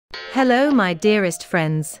Hello my dearest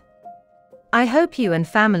friends. I hope you and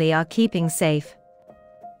family are keeping safe.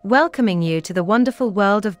 Welcoming you to the wonderful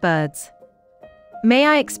world of birds. May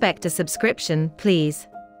I expect a subscription, please?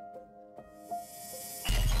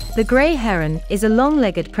 The grey heron is a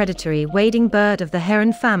long-legged predatory wading bird of the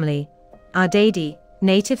heron family, Ardeidae,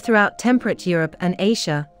 native throughout temperate Europe and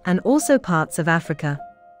Asia, and also parts of Africa.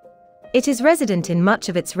 It is resident in much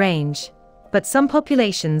of its range, but some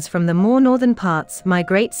populations from the more northern parts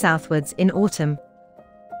migrate southwards in autumn.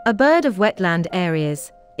 A bird of wetland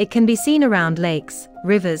areas, it can be seen around lakes,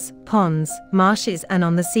 rivers, ponds, marshes and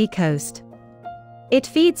on the sea coast. It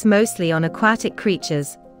feeds mostly on aquatic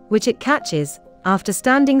creatures, which it catches after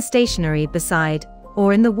standing stationary beside,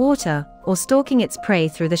 or in the water, or stalking its prey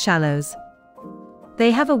through the shallows.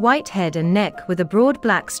 They have a white head and neck with a broad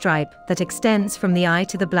black stripe that extends from the eye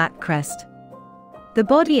to the black crest. The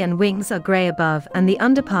body and wings are grey above and the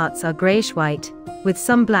underparts are greyish-white, with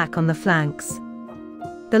some black on the flanks.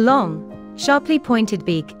 The long, sharply pointed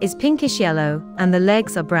beak is pinkish-yellow and the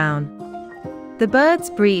legs are brown. The birds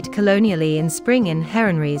breed colonially in spring in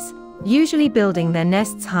heronries, usually building their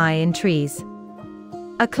nests high in trees.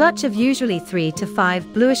 A clutch of usually 3 to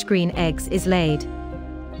 5 bluish-green eggs is laid.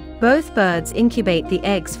 Both birds incubate the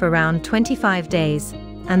eggs for around 25 days,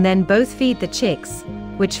 and then both feed the chicks,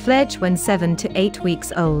 which fledge when 7 to 8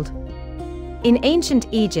 weeks old. In ancient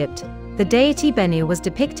Egypt, the deity Bennu was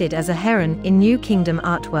depicted as a heron in New Kingdom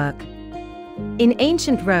artwork. In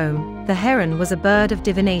ancient Rome, the heron was a bird of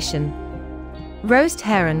divination. Roast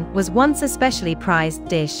heron was once a specially prized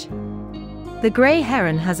dish. The grey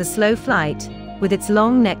heron has a slow flight, with its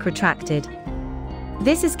long neck retracted.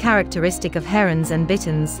 This is characteristic of herons and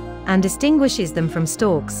bitterns, and distinguishes them from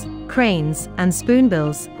storks, cranes, and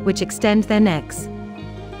spoonbills, which extend their necks.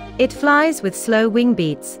 It flies with slow wing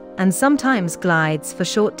beats, and sometimes glides for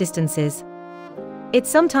short distances. It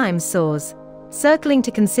sometimes soars, circling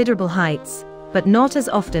to considerable heights, but not as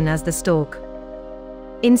often as the stork.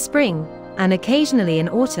 In spring, and occasionally in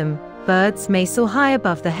autumn, birds may soar high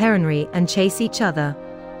above the heronry and chase each other,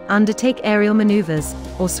 undertake aerial maneuvers,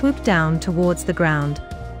 or swoop down towards the ground.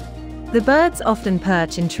 The birds often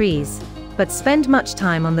perch in trees, but spend much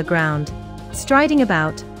time on the ground, striding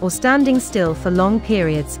about, or standing still for long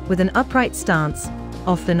periods with an upright stance,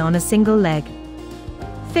 often on a single leg.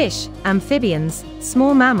 Fish, amphibians,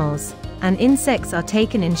 small mammals, and insects are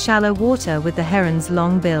taken in shallow water with the heron's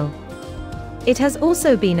long bill. It has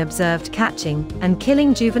also been observed catching and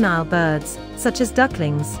killing juvenile birds, such as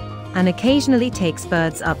ducklings, and occasionally takes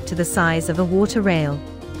birds up to the size of a water rail.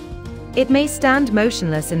 It may stand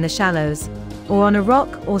motionless in the shallows, or on a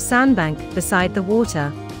rock or sandbank beside the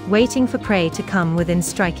water, waiting for prey to come within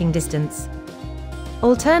striking distance.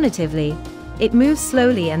 Alternatively, it moves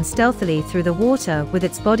slowly and stealthily through the water with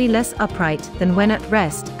its body less upright than when at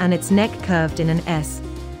rest and its neck curved in an S.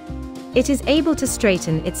 It is able to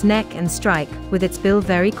straighten its neck and strike with its bill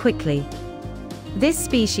very quickly. This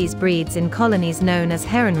species breeds in colonies known as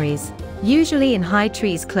heronries, usually in high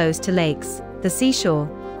trees close to lakes, the seashore,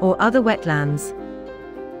 or other wetlands.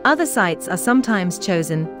 Other sites are sometimes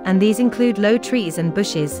chosen, and these include low trees and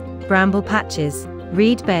bushes, bramble patches,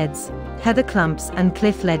 reed beds, heather clumps and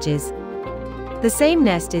cliff ledges. The same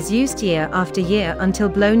nest is used year after year until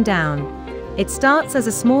blown down. It starts as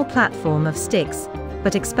a small platform of sticks,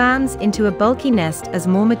 but expands into a bulky nest as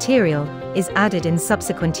more material is added in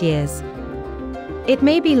subsequent years. It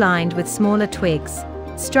may be lined with smaller twigs,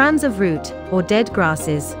 strands of root, or dead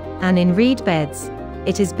grasses, and in reed beds,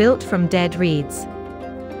 it is built from dead reeds.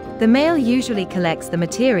 The male usually collects the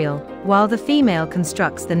material, while the female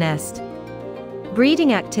constructs the nest.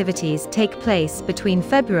 Breeding activities take place between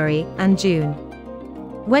February and June.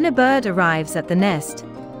 When a bird arrives at the nest,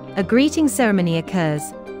 a greeting ceremony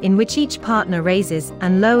occurs, in which each partner raises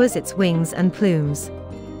and lowers its wings and plumes.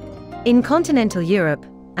 In continental Europe,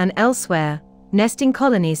 and elsewhere, nesting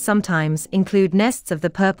colonies sometimes include nests of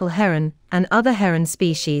the purple heron and other heron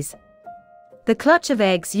species. The clutch of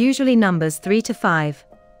eggs usually numbers 3 to 5,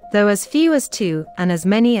 though as few as 2 and as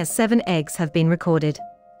many as 7 eggs have been recorded.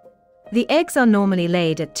 The eggs are normally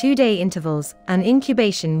laid at 2-day intervals, and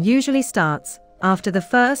incubation usually starts after the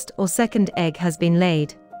first or second egg has been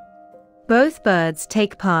laid. Both birds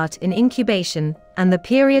take part in incubation, and the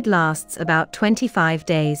period lasts about 25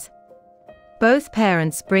 days. Both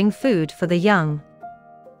parents bring food for the young.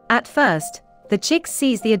 At first, the chicks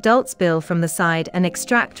seize the adult's bill from the side and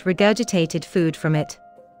extract regurgitated food from it.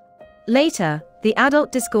 Later, the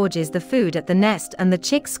adult disgorges the food at the nest and the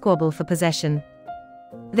chicks squabble for possession.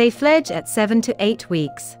 They fledge at 7 to 8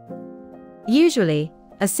 weeks. Usually,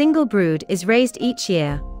 a single brood is raised each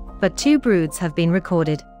year, but 2 broods have been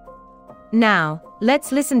recorded. Now,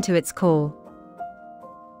 let's listen to its call.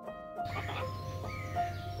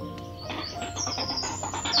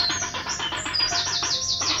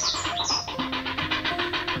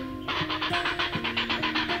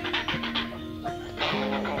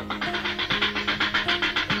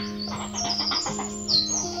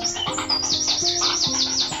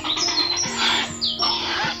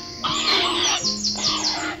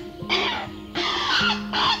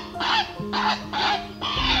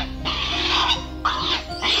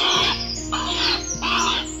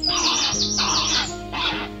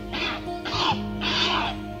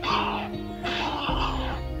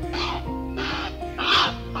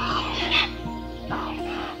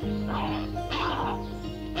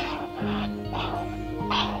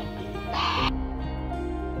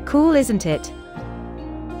 Cool, isn't it?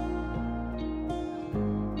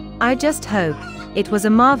 I just hope it was a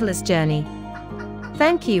marvelous journey.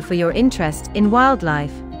 Thank you for your interest in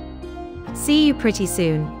wildlife. See you pretty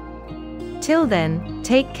soon. Till then,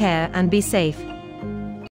 take care and be safe.